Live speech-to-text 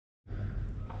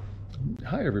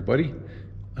Hi everybody.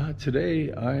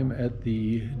 Today I'm at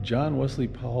the John Wesley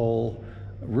Powell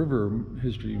River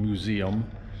History Museum,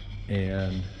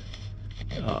 and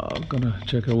I'm gonna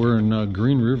check out, we're in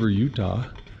Green River, Utah,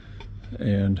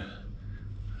 and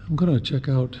I'm gonna check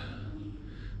out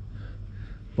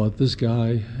about this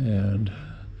guy and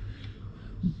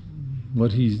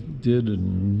what he did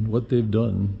and what they've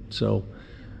done. So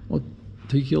I'll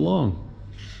take you along.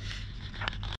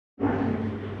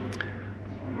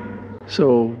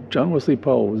 So John Wesley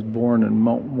Powell was born in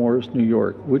Mount Morris, New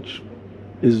York, which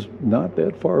is not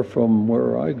that far from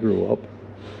where I grew up.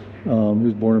 He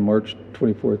was born on March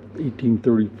 24th,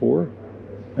 1834,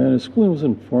 and his schooling was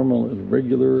informal and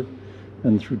regular,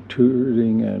 and through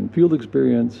tutoring and field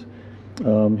experience,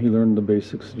 he learned the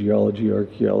basics of geology,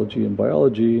 archaeology, and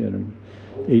biology, and in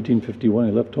 1851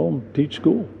 he left home to teach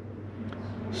school.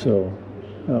 So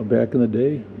back in the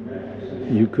day,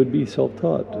 you could be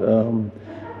self-taught.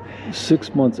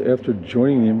 6 months after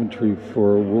joining the infantry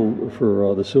for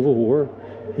the Civil War,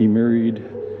 he married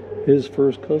his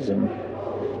first cousin,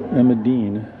 Emma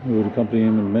Dean, who would accompany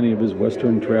him in many of his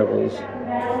Western travels.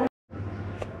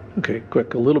 Okay,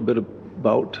 quick, a little bit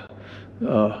about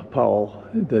Powell,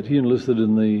 that he enlisted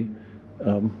in the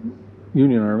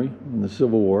Union Army in the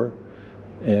Civil War,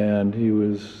 and he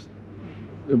was,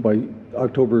 by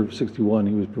October of '61,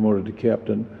 he was promoted to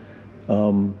captain.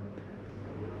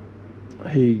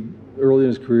 Early in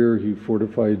his career, he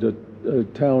fortified a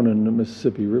town in the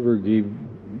Mississippi River, gave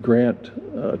Grant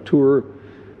a tour,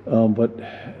 but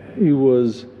he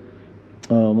was,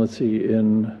 in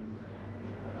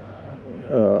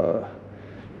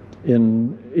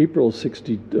April of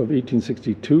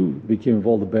 1862, became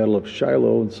involved in the Battle of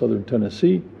Shiloh in southern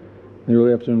Tennessee. In the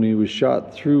early afternoon, he was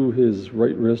shot through his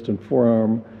right wrist and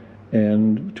forearm,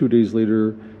 and 2 days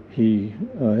later, he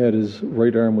had his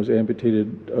right arm was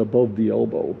amputated above the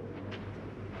elbow.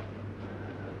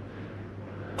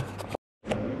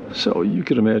 So you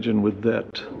can imagine with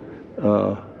that,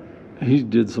 he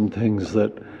did some things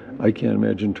that I can't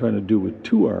imagine trying to do with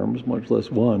 2 arms, much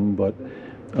less 1, but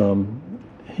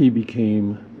he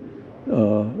became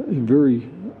very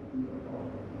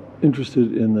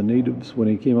interested in the natives when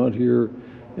he came out here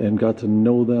and got to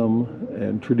know them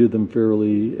and treated them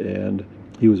fairly, and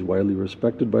he was widely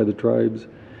respected by the tribes.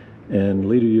 And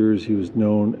later years he was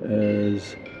known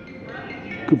as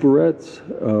Couperettes,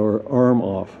 or Arm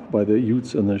Off, by the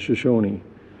Utes and the Shoshone.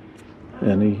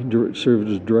 And he served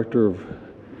as director of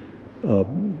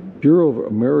Bureau of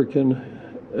American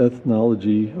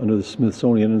Ethnology under the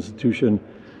Smithsonian Institution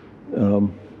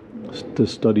to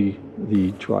study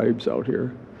the tribes out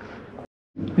here.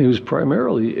 He was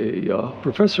primarily a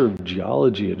professor of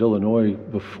geology at Illinois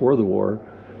before the war,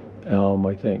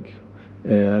 I think.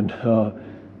 And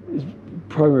his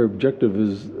primary objective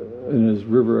in his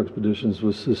river expeditions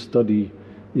was to study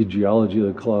the geology of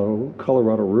the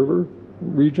Colorado River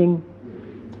region,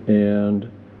 and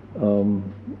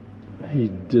he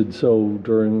did so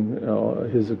during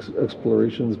his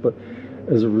explorations. But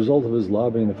as a result of his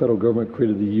lobbying, the federal government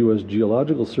created the U.S.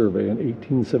 Geological Survey in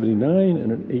 1879,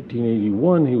 and in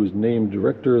 1881 he was named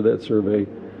director of that survey,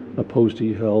 a post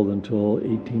he held until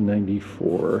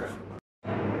 1894.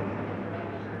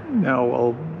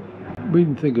 Now, we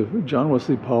can think of John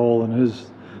Wesley Powell and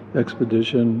his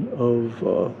expedition of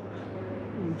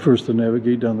first to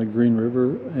navigate down the Green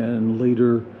River and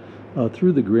later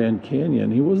through the Grand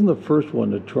Canyon. He wasn't the first one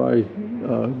to try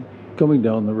coming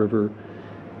down the river.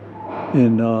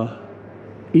 In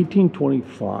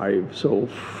 1825, so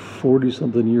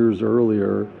 40-something years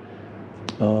earlier,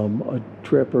 a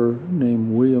trapper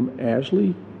named William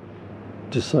Ashley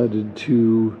decided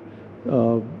to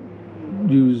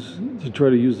try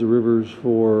to use the rivers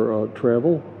for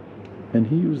travel, and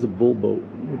he used a bull boat,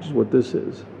 which is what this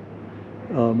is.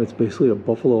 It's basically a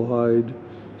buffalo hide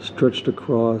stretched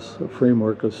across a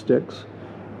framework of sticks.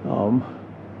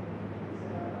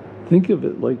 Think of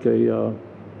it like a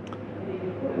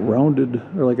rounded,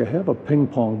 or like half a ping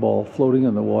pong ball floating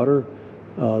in the water.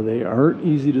 They aren't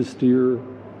easy to steer.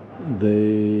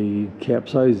 They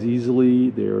capsize easily.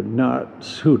 They are not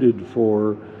suited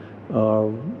for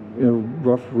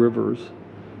rough rivers.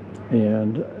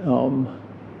 And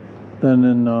then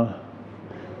in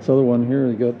this other one here,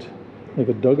 they got like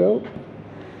a dugout,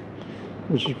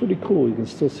 which is pretty cool. You can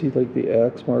still see like the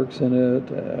axe marks in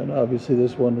it, and obviously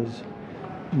this one is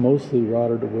mostly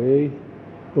rotted away.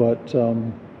 But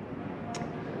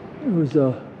it was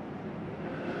a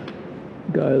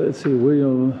guy, let's see,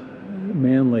 William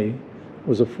Manley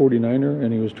was a 49er,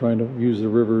 and he was trying to use the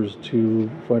rivers to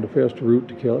find a faster route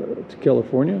to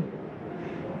California,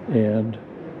 and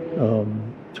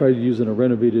tried using a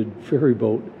renovated ferry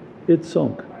boat it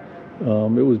sunk. It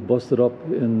was busted up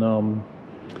in,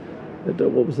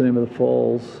 what was the name of the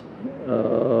falls?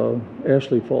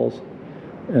 Ashley Falls.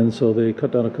 And so they cut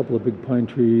down a couple of big pine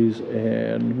trees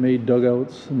and made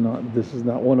dugouts. This is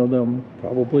not one of them,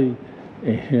 probably.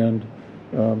 And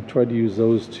tried to use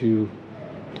those to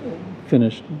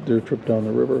finish their trip down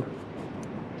the river.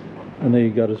 And they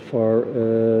got as far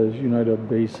as Uinta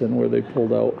Basin, where they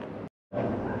pulled out.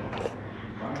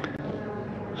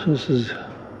 So this is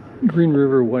Green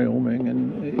River, Wyoming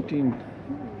in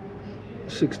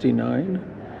 1869.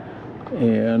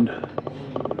 And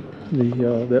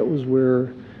that was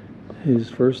where his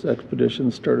first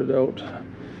expedition started out.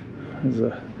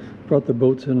 Brought the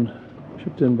boats in,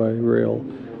 shipped in by rail,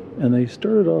 and they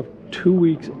started off 2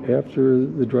 weeks after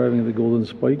the driving of the Golden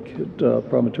Spike at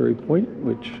Promontory Point,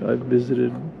 which I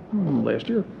visited last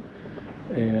year.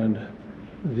 And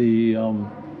they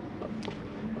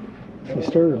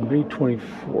started May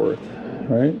 24th,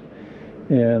 right?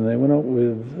 And they went out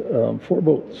with 4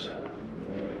 boats.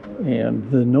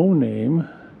 And the No Name,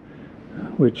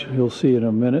 which you'll see in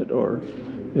a minute,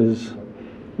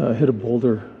 hit a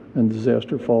boulder in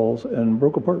Disaster Falls and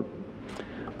broke apart.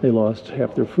 They lost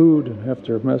half their food and half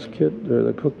their mess kit,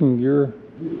 their cooking gear,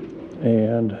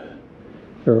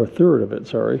 or a third of it,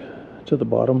 to the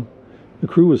bottom. The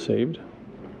crew was saved,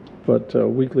 but a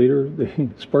week later, the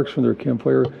sparks from their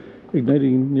campfire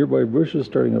igniting nearby bushes,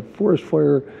 starting a forest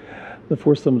fire that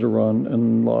forced them to run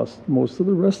and lost most of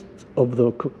the rest of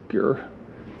the cook gear.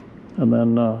 And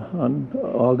then on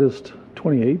August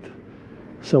 28th,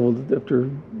 after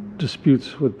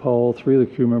disputes with Powell, 3 of the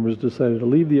crew members decided to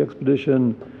leave the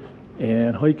expedition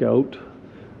and hike out.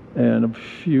 And a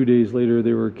few days later,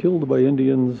 they were killed by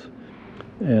Indians,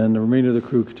 and the remainder of the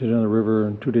crew continued on the river,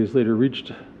 and 2 days later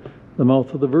reached the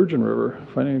mouth of the Virgin River,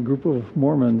 finding a group of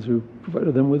Mormons who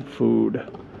provided them with food.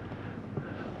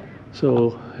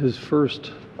 So his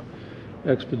first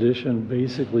expedition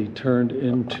basically turned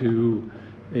into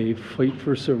a fight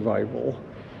for survival.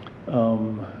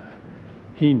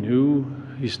 He knew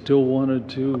he still wanted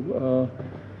to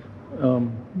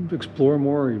explore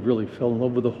more. He really fell in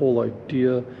love with the whole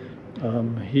idea.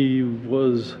 He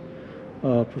was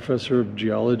a professor of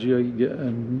geology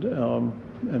and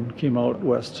came out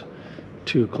west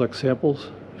to collect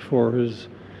samples for his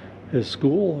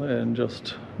school. And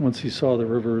just once he saw the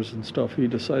rivers and stuff, he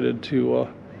decided to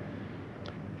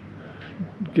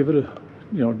give it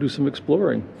do some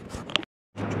exploring.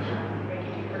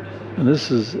 And this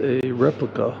is a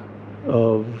replica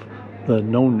of the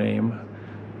No Name,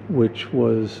 which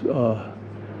was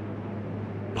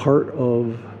part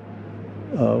of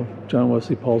John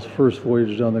Wesley Powell's first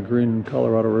voyage down the Green and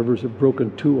Colorado rivers. It broke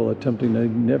in 2 while attempting to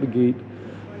navigate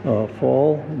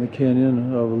fall in the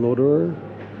canyon of Lodore,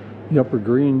 the Upper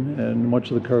Green, and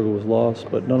much of the cargo was lost,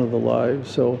 but none of the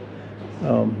lives. So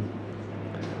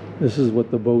this is what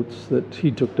the boats that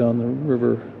he took down the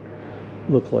river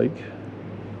look like.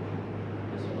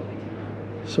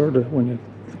 Sort of, when you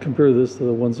compare this to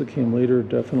the ones that came later,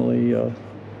 definitely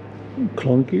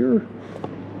clunkier,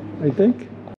 I think.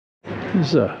 This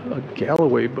is a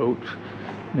Galloway boat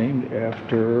named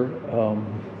after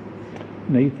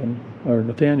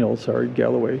Nathaniel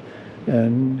Galloway.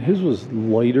 And his was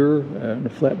lighter and a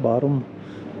flat bottom,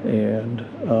 and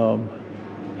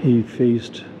he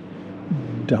faced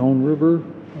downriver,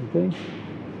 I think.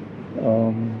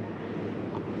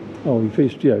 He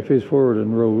faced forward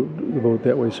and rowed the boat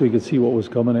that way so he could see what was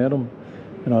coming at him.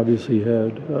 And obviously he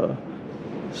had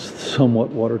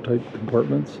somewhat watertight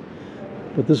compartments.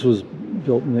 But this was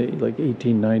built in the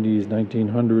 1890s,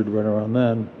 1900, right around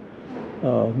then,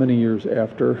 many years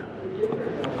after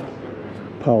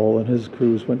Powell and his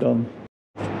crews went down.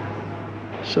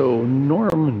 So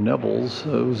Norm Neville's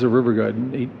was a river guide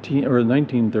in the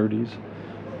 1930s,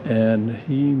 and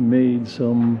he made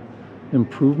some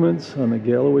improvements on the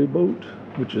Galloway boat,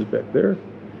 which is back there.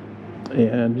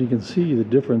 And you can see the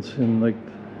difference in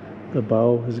the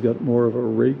bow has got more of a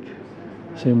rake.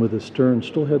 Same with the stern,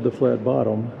 still had the flat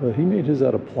bottom, but he made his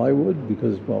out of plywood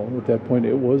because, at that point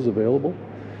it was available.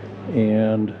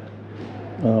 And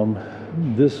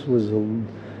this was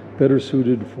better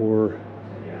suited for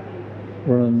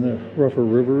running the rougher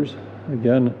rivers.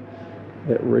 Again,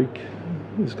 that rake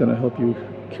is going to help you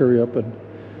carry up and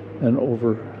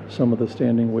over some of the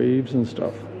standing waves and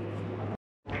stuff.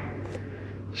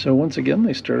 So once again,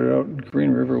 they started out in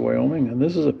Green River, Wyoming, and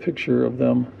this is a picture of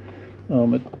them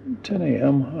at 10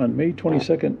 a.m. on May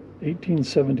 22nd,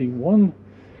 1871,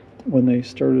 when they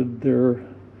started their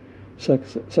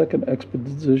second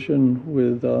expedition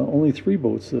with only 3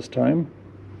 boats this time,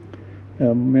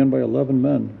 manned by 11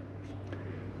 men.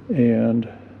 And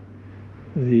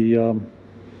The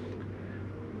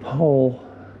Powell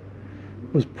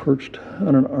was perched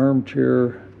on an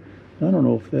armchair. I don't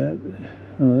know if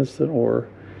that's an oar,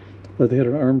 but they had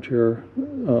an armchair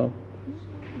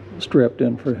strapped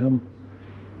in for him.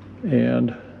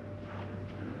 And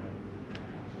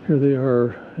here they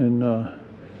are in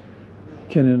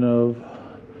Canyon of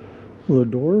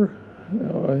Lador.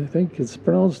 I think it's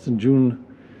pronounced in June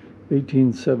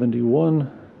 1871.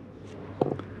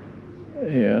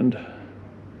 And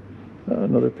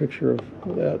another picture of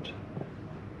that.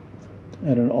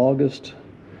 And in August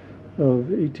of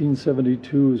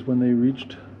 1872 is when they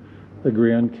reached the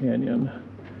Grand Canyon.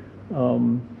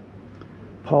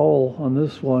 Powell on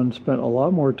this one spent a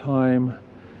lot more time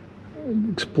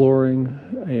exploring,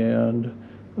 and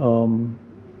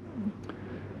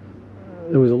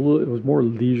it was more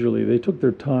leisurely. They took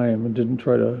their time and didn't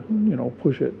try to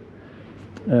push it.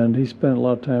 And he spent a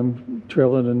lot of time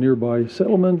traveling to nearby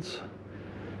settlements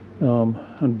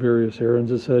on various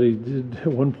errands. It said he did at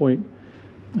one point.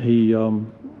 He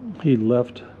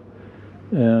left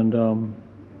and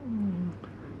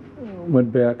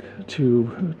went back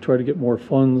to try to get more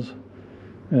funds,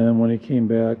 and when he came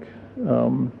back,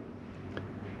 and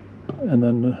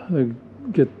then they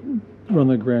run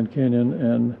the Grand Canyon,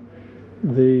 and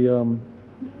they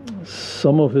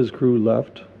some of his crew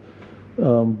left.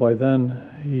 By then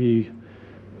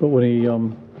but when he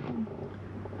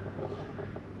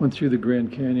went through the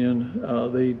Grand Canyon,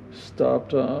 they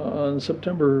stopped on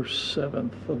September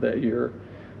 7th of that year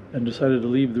and decided to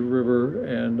leave the river,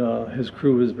 and his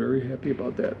crew is very happy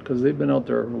about that because they've been out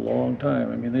there a long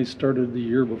time. I mean, they started the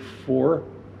year before,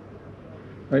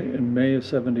 right, in May of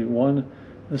 71.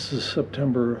 This is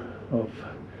September of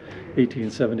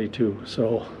 1872,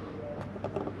 so.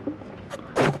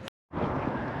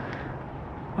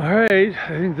 All right,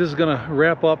 I think this is gonna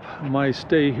wrap up my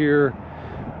stay here,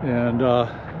 and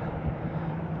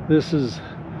this is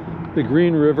the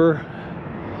Green River,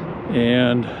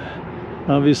 and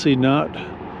obviously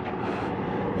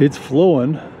it's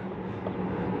flowing.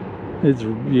 It's,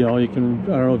 you can, I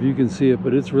don't know if you can see it,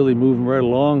 but it's really moving right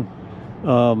along.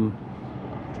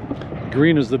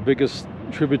 Green is the biggest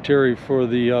tributary for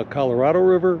the Colorado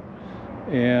River,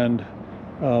 and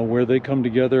where they come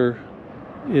together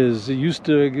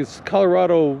it's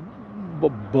Colorado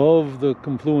above the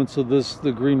confluence of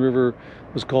the Green River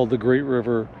was called the Great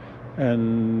River,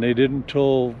 and they didn't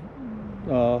until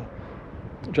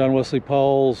John Wesley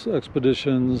Powell's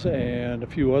expeditions and a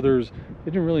few others,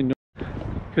 they didn't really know.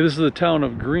 Okay, this is the town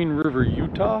of Green River,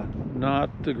 Utah,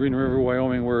 not the Green River,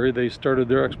 Wyoming, where they started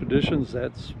their expeditions.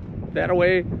 That's that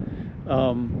away.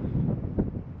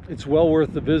 It's well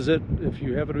worth the visit if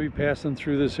you happen to be passing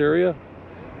through this area.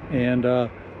 And I'm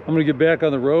going to get back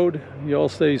on the road. You all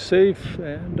stay safe,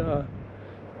 and I'll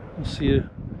see you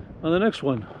on the next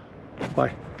one.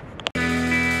 Bye.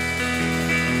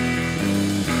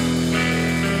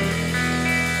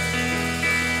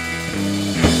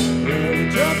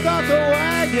 Jumped off the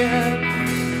wagon.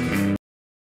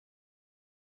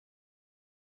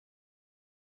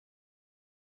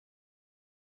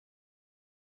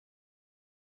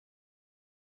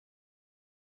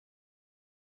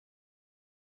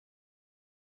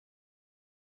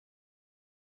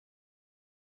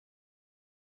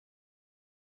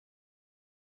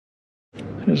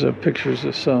 Here's pictures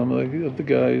of some of the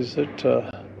guys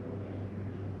that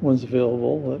one's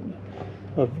available,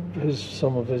 of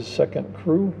some of his second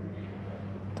crew.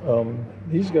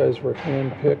 These guys were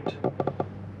hand-picked,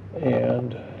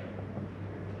 and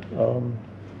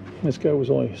this guy was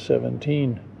only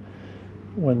 17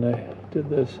 when they did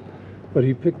this, but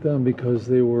he picked them because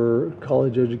they were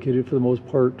college educated for the most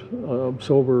part,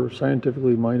 sober,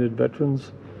 scientifically minded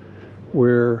veterans,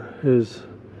 where his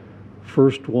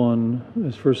first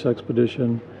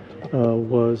expedition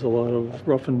was a lot of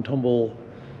rough and tumble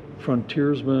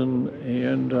frontiersmen,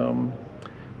 and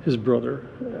his brother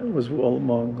was well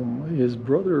among them. His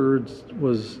brother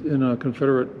was in a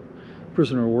Confederate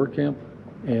prisoner of war camp,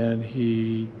 and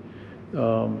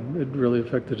it really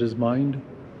affected his mind,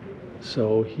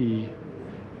 so he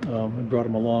brought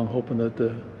him along, hoping that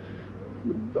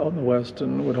out in the West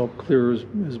and would help clear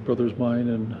his brother's mind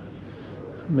and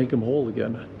make him whole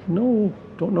again. No,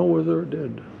 don't know whether they're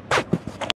dead.